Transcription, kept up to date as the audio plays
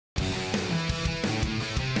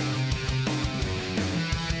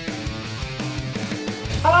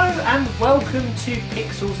Hello and welcome to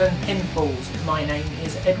Pixels and Pinfalls. My name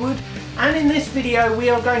is Edward, and in this video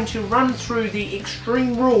we are going to run through the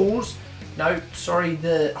Extreme Rules,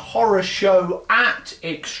 the horror show at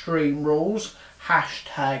Extreme Rules,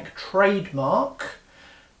 #trademark.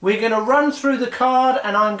 We're going to run through the card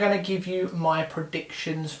and I'm going to give you my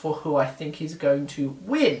predictions for who I think is going to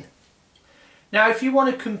win. Now, if you want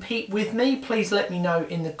to compete with me, please let me know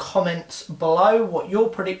in the comments below what your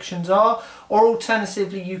predictions are, or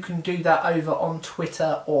alternatively you can do that over on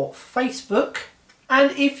Twitter or Facebook.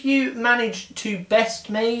 And if you manage to best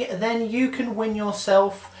me, then you can win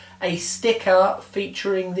yourself a sticker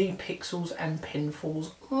featuring the Pixels and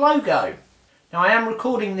Pinfalls logo. Now, I am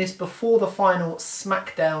recording this before the final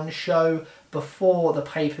SmackDown show, before the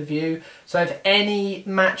pay-per-view, so if any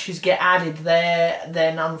matches get added there,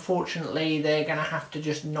 then unfortunately they're going to have to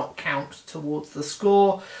just not count towards the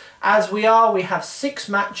score. As we have 6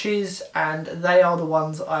 matches, and they are the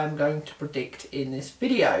ones I'm going to predict in this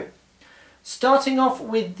video. Starting off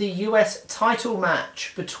with the US title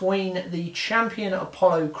match between the champion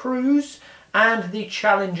Apollo Crews and the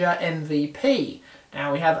challenger MVP.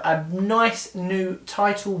 Now we have a nice new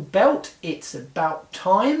title belt. It's about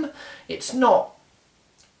time. It's not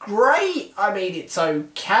great. I mean, it's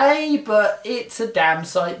okay, but it's a damn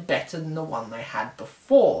sight better than the one they had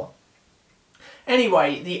before.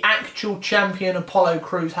 Anyway, the actual champion Apollo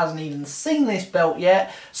Crews hasn't even seen this belt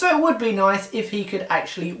yet, so it would be nice if he could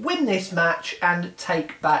actually win this match and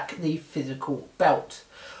take back the physical belt.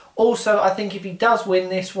 Also, I think if he does win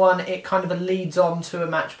this one, it kind of leads on to a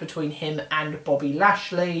match between him and Bobby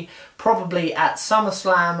Lashley, probably at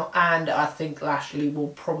SummerSlam, and I think Lashley will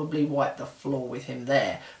probably wipe the floor with him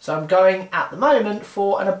there. So I'm going at the moment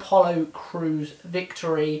for an Apollo Crews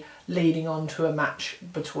victory, leading on to a match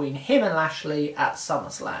between him and Lashley at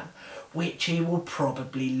SummerSlam, which he will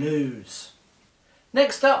probably lose.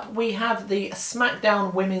 Next up, we have the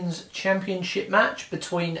SmackDown Women's Championship match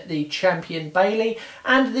between the champion Bayley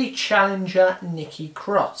and the challenger Nikki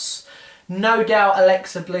Cross. No doubt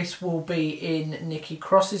Alexa Bliss will be in Nikki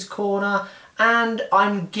Cross's corner, and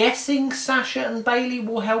I'm guessing Sasha and Bayley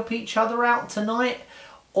will help each other out tonight,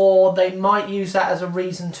 or they might use that as a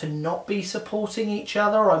reason to not be supporting each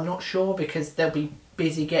other. I'm not sure, because they'll be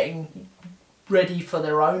busy getting ready for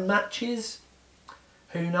their own matches.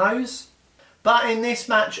 Who knows? But in this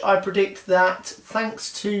match, I predict that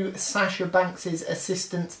thanks to Sasha Banks'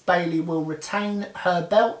 assistance, Bayley will retain her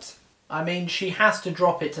belt. I mean, she has to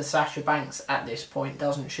drop it to Sasha Banks at this point,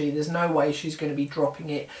 doesn't she? There's no way she's going to be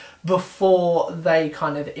dropping it before they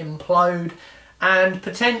kind of implode. And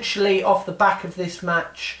potentially off the back of this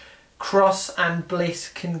match, Cross and Bliss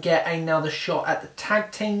can get another shot at the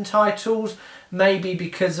tag team titles. Maybe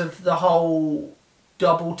because of the whole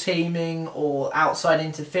double teaming or outside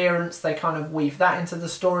interference, they kind of weave that into the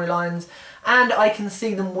storylines, and I can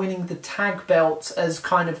see them winning the tag belts as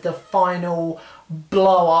kind of the final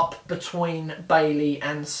blow up between Bayley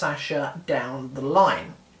and Sasha down the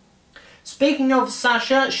line. Speaking of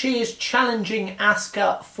Sasha, she is challenging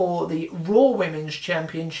Asuka for the Raw Women's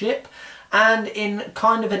Championship, and in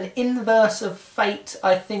kind of an inverse of fate,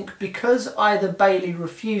 I think, because either Bayley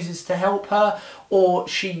refuses to help her, or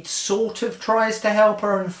she sort of tries to help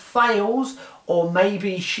her and fails, or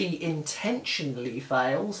maybe she intentionally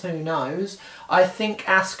fails, who knows, I think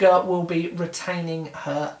Asuka will be retaining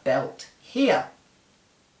her belt here.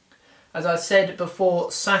 As I said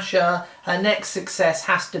before, Sasha, her next success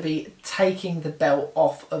has to be taking the belt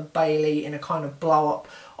off of Bayley in a kind of blow-up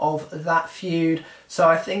of that feud. So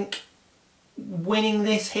I think winning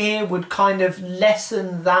this here would kind of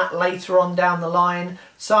lessen that later on down the line.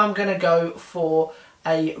 So I'm going to go for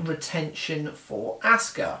a retention for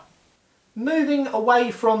Asuka. Moving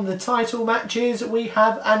away from the title matches, we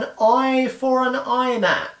have an eye for an eye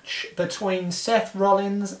match between Seth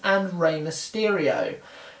Rollins and Rey Mysterio.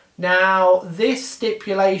 Now, this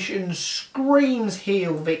stipulation screams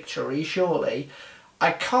heel victory, surely.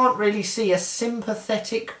 I can't really see a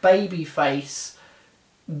sympathetic babyface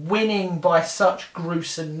winning by such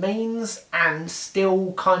gruesome means and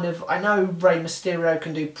still kind of... I know Rey Mysterio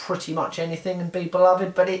can do pretty much anything and be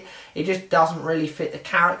beloved, but it just doesn't really fit the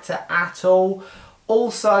character at all.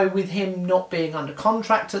 Also, with him not being under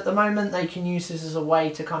contract at the moment, they can use this as a way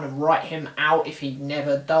to kind of write him out if he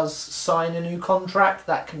never does sign a new contract.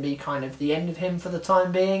 That can be kind of the end of him for the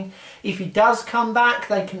time being. If he does come back,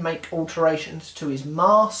 they can make alterations to his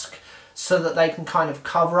mask so that they can kind of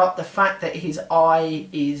cover up the fact that his eye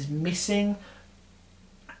is missing.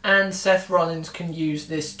 And Seth Rollins can use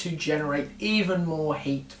this to generate even more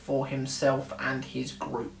heat for himself and his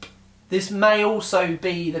group. this may also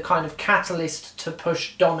be the kind of catalyst to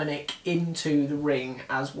push Dominic into the ring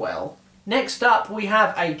as well. Next up, we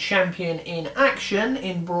have a champion in action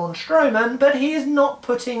in Braun Strowman, but he is not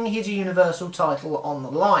putting his Universal title on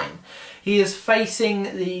the line. He is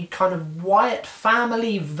facing the kind of Wyatt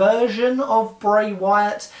family version of Bray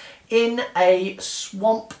Wyatt in a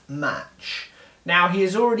swamp match. Now, he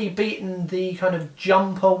has already beaten the kind of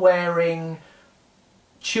jumper-wearing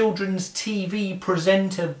children's TV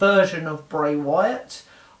presenter version of Bray Wyatt.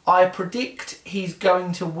 I predict he's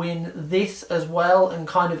going to win this as well and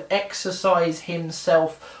kind of exercise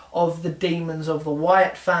himself of the demons of the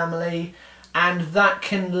Wyatt family, and that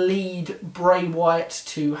can lead Bray Wyatt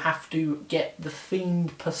to have to get the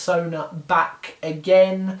Fiend persona back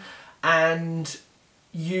again and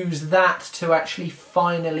use that to actually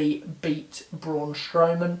finally beat Braun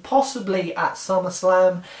Strowman, possibly at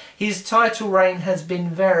SummerSlam. His title reign has been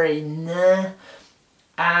very nah,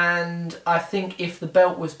 and I think if the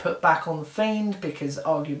belt was put back on the Fiend, because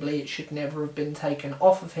arguably it should never have been taken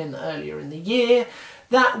off of him earlier in the year,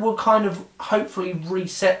 that will kind of hopefully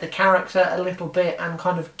reset the character a little bit and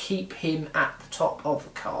kind of keep him at the top of the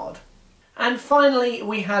card. And finally,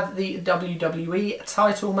 we have the WWE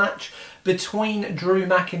title match between Drew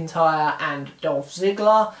McIntyre and Dolph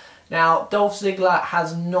Ziggler. Now, Dolph Ziggler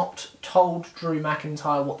has not told Drew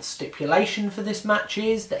McIntyre what the stipulation for this match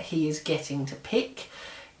is that he is getting to pick.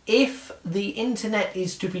 If the internet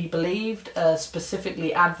is to be believed,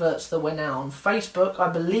 specifically adverts that went out on Facebook, I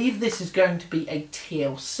believe this is going to be a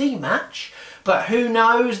TLC match, but who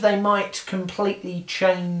knows, they might completely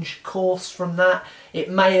change course from that. It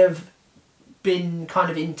may have been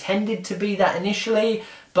kind of intended to be that initially,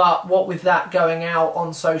 but what with that going out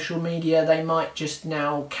on social media, they might just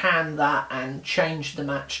now can that and change the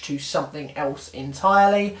match to something else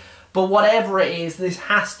entirely. But whatever it is, this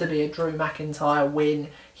has to be a Drew McIntyre win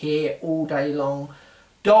here all day long.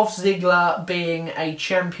 Dolph Ziggler being a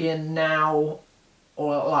champion now,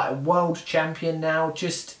 or like a world champion now,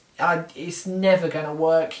 just it's never going to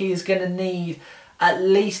work. He is going to need at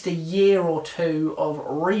least a year or two of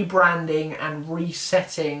rebranding and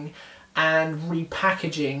resetting and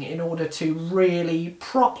repackaging in order to really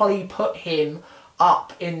properly put him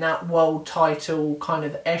up in that world title kind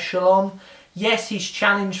of echelon. Yes, he's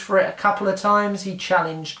challenged for it a couple of times. He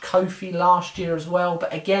challenged Kofi last year as well,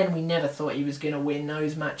 but again, we never thought he was going to win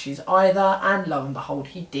those matches either, and lo and behold,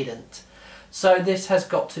 he didn't. So this has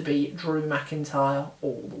got to be Drew McIntyre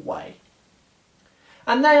all the way.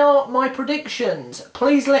 And they are my predictions.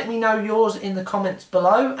 Please let me know yours in the comments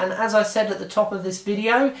below. And as I said at the top of this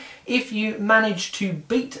video, if you manage to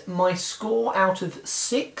beat my score out of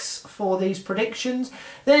 6 for these predictions,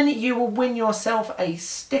 then you will win yourself a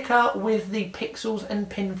sticker with the Pixels and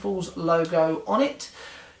Pinfalls logo on it.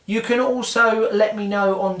 You can also let me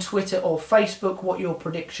know on Twitter or Facebook what your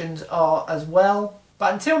predictions are as well.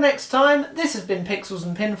 But until next time, this has been Pixels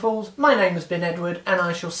and Pinfalls. My name has been Edward, and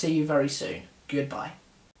I shall see you very soon. Goodbye.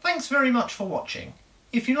 Thanks very much for watching.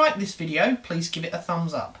 If you like this video, please give it a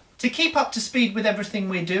thumbs up. To keep up to speed with everything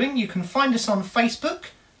we're doing, you can find us on Facebook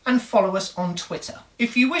and follow us on Twitter.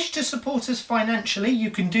 If you wish to support us financially, you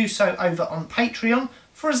can do so over on Patreon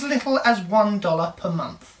for as little as $1 per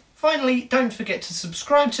month. Finally, don't forget to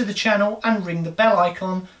subscribe to the channel and ring the bell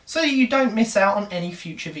icon so that you don't miss out on any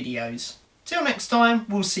future videos. Till next time,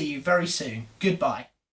 we'll see you very soon. Goodbye.